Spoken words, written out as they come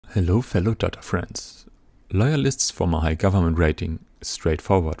Hello fellow Dota friends. Loyalists from a high government rating is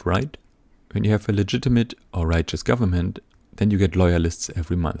straightforward, right? When you have a legitimate or righteous government, then you get loyalists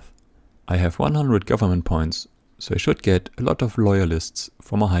every month. I have 100 government points, so I should get a lot of loyalists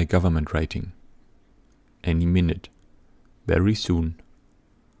from a high government rating. Any minute. Very soon.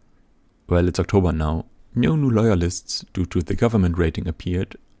 Well, it's October now. No new loyalists due to the government rating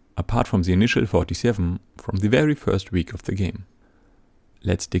appeared, apart from the initial 47 from the very first week of the game.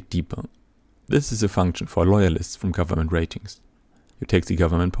 Let's dig deeper. This is a function for loyalists from government ratings. You take the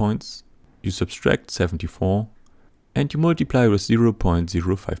government points, you subtract 74, and you multiply with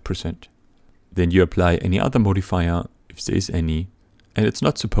 0.05%. Then you apply any other modifier, if there is any, and it's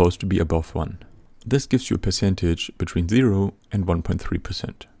not supposed to be above 1. This gives you a percentage between 0 and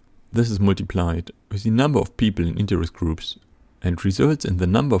 1.3%. This is multiplied with the number of people in interest groups and results in the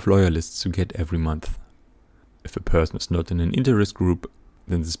number of loyalists you get every month. If a person is not in an interest group,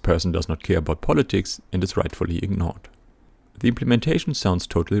 then this person does not care about politics and is rightfully ignored. The implementation sounds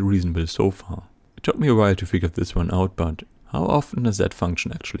totally reasonable so far. It took me a while to figure this one out, but how often is that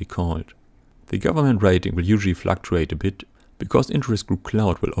function actually called? The government rating will usually fluctuate a bit, because interest group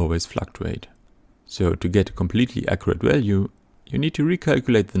cloud will always fluctuate. So to get a completely accurate value, you need to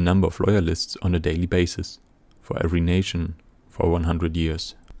recalculate the number of loyalists on a daily basis, for every nation, for 100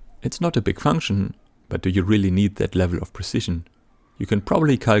 years. It's not a big function, but do you really need that level of precision? You can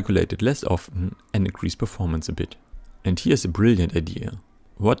probably calculate it less often and increase performance a bit. And here's a brilliant idea.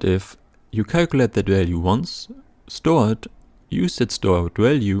 What if you calculate that value once, store it, use that stored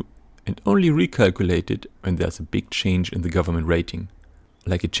value, and only recalculate it when there's a big change in the government rating,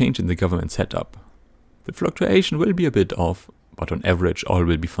 like a change in the government setup. The fluctuation will be a bit off, but on average all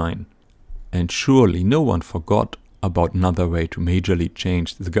will be fine. And surely no one forgot about another way to majorly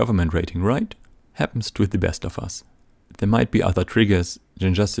change the government rating, right? Happens to the best of us. There might be other triggers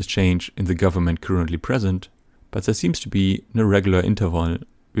than just a change in the government currently present, but there seems to be an irregular interval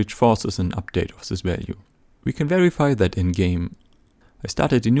which forces an update of this value. We can verify that in-game. I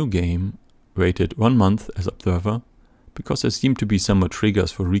started a new game, waited 1 month as observer, because there seemed to be some more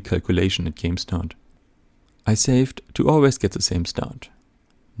triggers for recalculation at game start. I saved to always get the same start.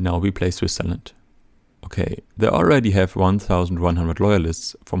 Now we play Switzerland. Okay, they already have 1100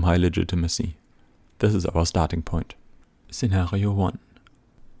 loyalists from high legitimacy. This is our starting point. Scenario 1.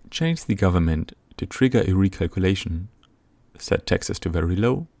 Change the government to trigger a recalculation. Set taxes to very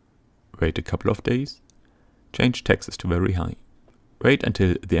low. Wait a couple of days. Change taxes to very high. Wait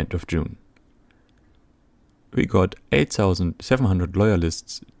until the end of June. We got 8,700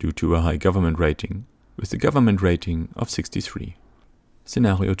 loyalists due to a high government rating, with a government rating of 63.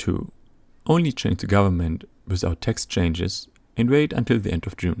 Scenario 2. Only change the government without tax changes and wait until the end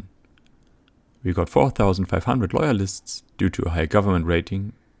of June. We got 4,500 loyalists due to a high government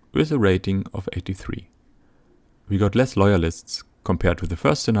rating, with a rating of 83. We got less loyalists compared to the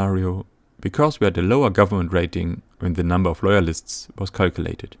first scenario, because we had a lower government rating when the number of loyalists was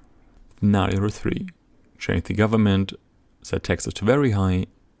calculated. Scenario 3. Change the government, set taxes to very high,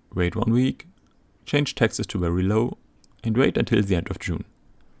 wait 1 week, change taxes to very low, and wait until the end of June.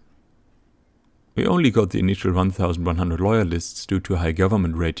 We only got the initial 1,100 loyalists due to a high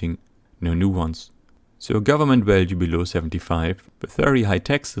government rating, no new ones. So a government value below 75 with very high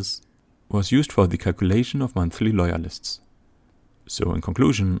taxes was used for the calculation of monthly loyalists. So in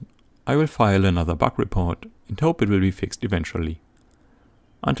conclusion, I will file another bug report and hope it will be fixed eventually.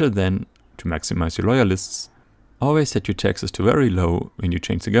 Until then, to maximize your loyalists, always set your taxes to very low when you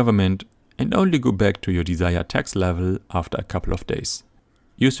change the government and only go back to your desired tax level after a couple of days.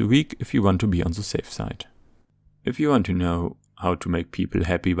 Use a week if you want to be on the safe side. If you want to know how to make people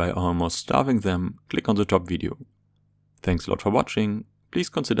happy by almost starving them, click on the top video. Thanks a lot for watching, please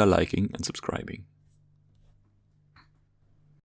consider liking and subscribing.